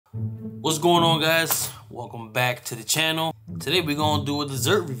What's going on, guys? Welcome back to the channel. Today we're gonna do a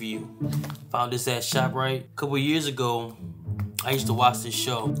dessert review. Found this at ShopRite. A couple years ago, I used to watch this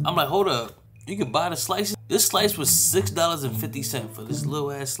show. I'm like, hold up, you can buy the slices? This slice was $6.50 for this little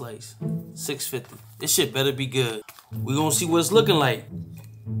ass slice. $6.50. This shit better be good. We're gonna see what it's looking like.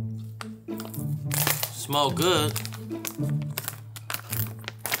 Smell good.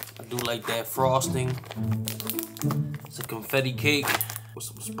 I do like that frosting. It's a confetti cake with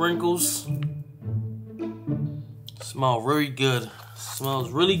some sprinkles. Smell really good. Smells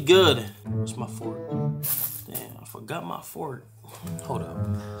really good. Where's my fork? Damn, I forgot my fork. Hold up.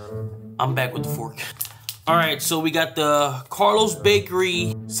 I'm back with the fork. All right, so we got the Carlos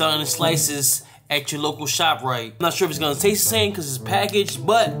Bakery selling the slices at your local ShopRite. I'm not sure if it's gonna taste the same because it's packaged,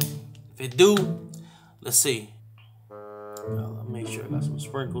 but if it do, let's see. I'll make sure I got some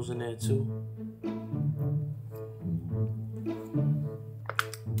sprinkles in there too.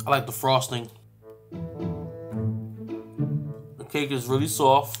 I like the frosting. The cake is really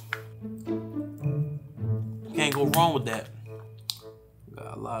soft. Can't go wrong with that.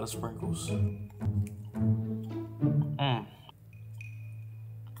 Got a lot of sprinkles.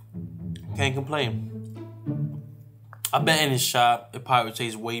 Can't complain. I bet in this shop it probably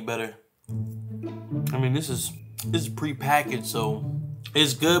tastes way better. I mean, this is pre-packaged, so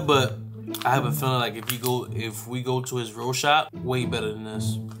it's good, but I have a feeling like if we go to his real shop, way better than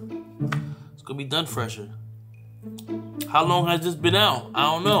this. It's gonna be done fresher. How long has this been out? I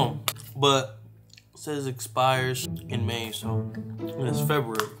don't know, but it says it expires in May, so it's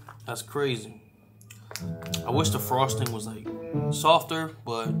February. That's crazy. I wish the frosting was like softer,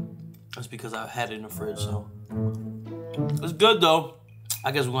 but that's because I had it in the fridge, so it's good though.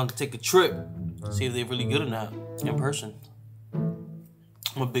 I guess we're gonna take a trip, see if they're really good or not in person.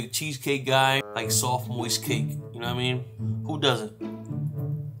 I'm a big cheesecake guy, like soft, moist cake. You know what I mean? Who doesn't?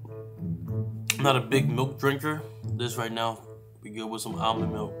 I'm not a big milk drinker. This right now, be good with some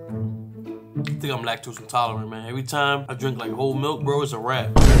almond milk. I think I'm lactose intolerant, man. Every time I drink like whole milk, bro, it's a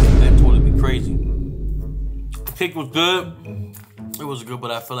wrap. That totally be crazy. The cake was good. It was good,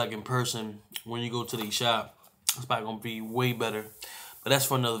 but I feel like in person, when you go to the shop, it's probably gonna be way better. But that's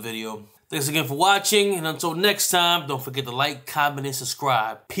for another video. Thanks again for watching, and until next time, don't forget to like, comment, and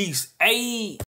subscribe. Peace. Ayy.